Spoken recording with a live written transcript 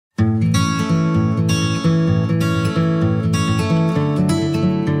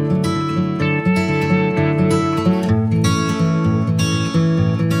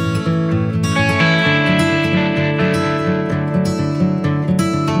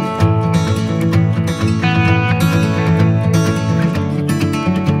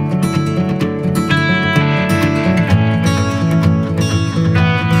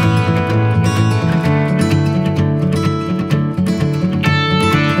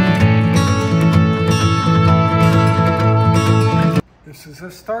This is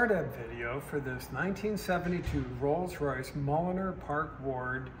a startup video for this 1972 Rolls-Royce Mulliner-Park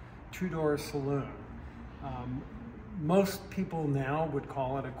Ward two-door saloon. Most people now would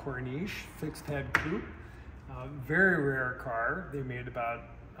call it a Corniche fixed head coupe. Very rare car. They made about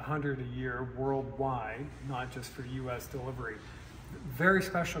 100 a year worldwide, not just for US delivery. Very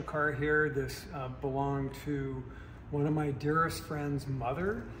special car here. This belonged to one of my dearest friend's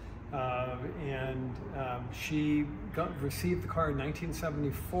mother. She received the car in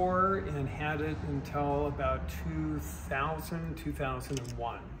 1974 and had it until about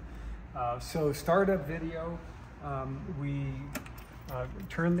 2001. So startup video, we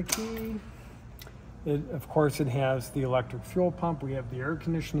turn the key. Of course, it has the electric fuel pump. We have the air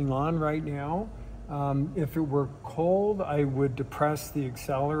conditioning on right now. If it were cold, I would depress the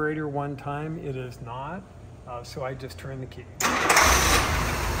accelerator one time. It is not, so I just turn the key.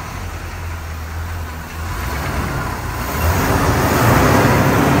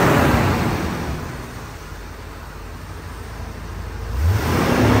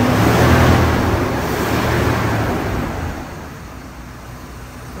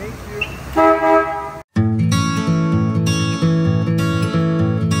 Thank you.